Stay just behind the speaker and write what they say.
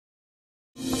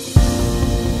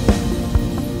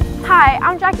Hi,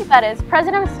 I'm Jackie Pettis,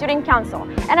 President of Student Council,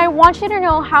 and I want you to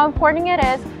know how important it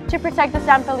is to protect the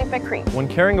San Felipe Creek. When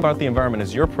caring about the environment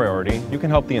is your priority, you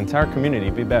can help the entire community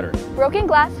be better. Broken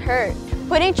glass hurts.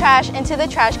 Putting trash into the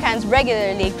trash cans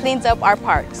regularly cleans up our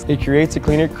parks. It creates a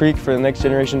cleaner creek for the next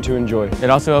generation to enjoy. It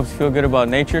also helps you feel good about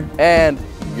nature and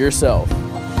yourself.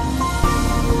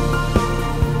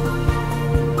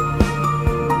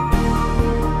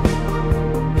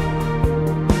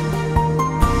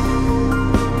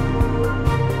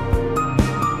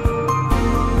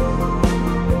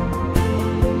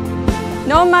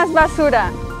 No más basura.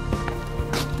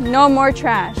 No more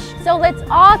trash. So let's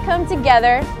all come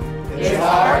together. It's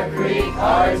our creek,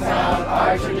 our town,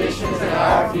 our traditions, and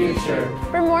our future.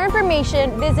 For more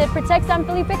information, visit Protect San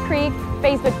Felipe Creek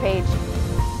Facebook page.